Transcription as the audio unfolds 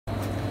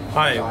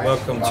Hi,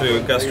 welcome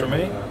to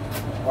Gastromé.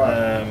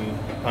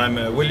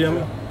 I'm William,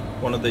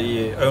 one of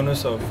the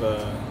owners of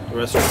the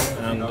restaurant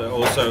and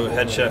also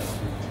head chef.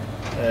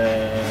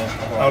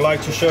 I would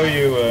like to show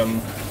you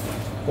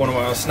one of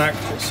our snack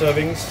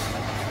servings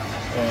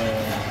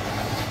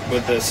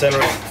with the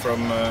celeriac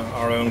from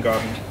our own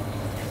garden.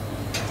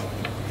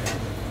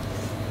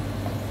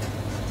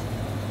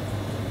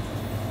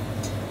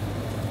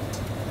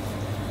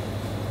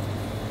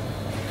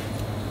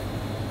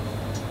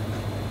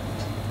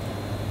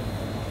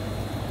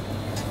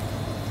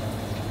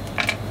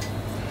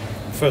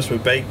 First we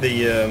bake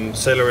the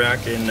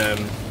celeriac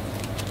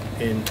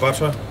in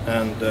butter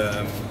and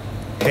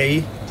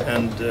hay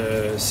and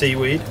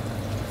seaweed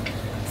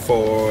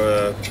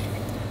for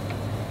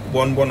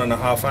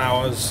 1.5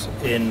 hours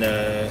in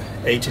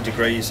 80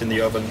 degrees in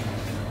the oven.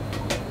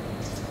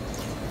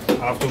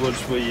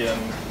 Afterwards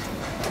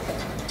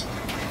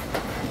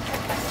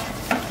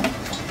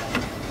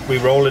we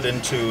roll it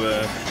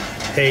into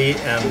hay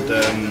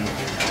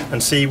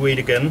and seaweed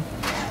again,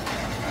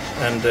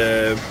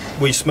 and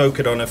we smoke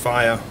it on a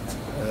fire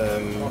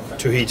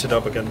to heat it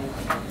up again.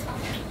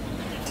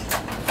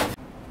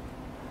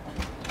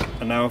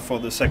 And now for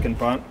the second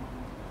part,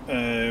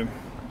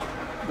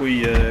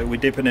 we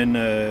dip it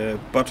in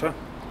butter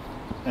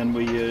and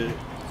we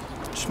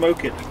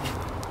smoke it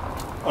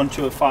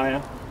onto a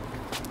fire,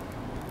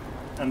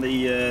 and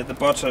the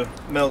butter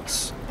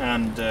melts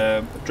and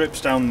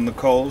drips down the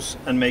coals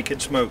and make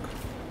it smoke.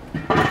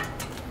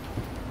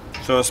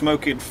 So I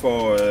smoke it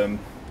for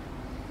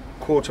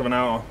quarter of an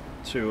hour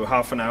to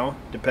half an hour,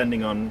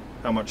 depending on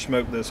how much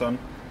smoke there's on,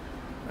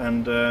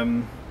 and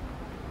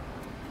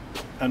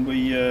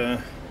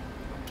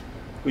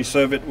we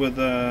serve it with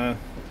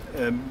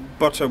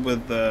butter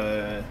with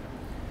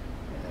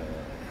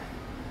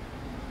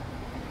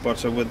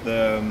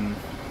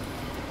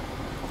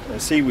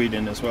seaweed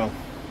in as well.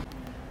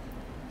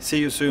 See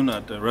you soon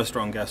at the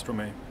restaurant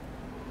Gastromé.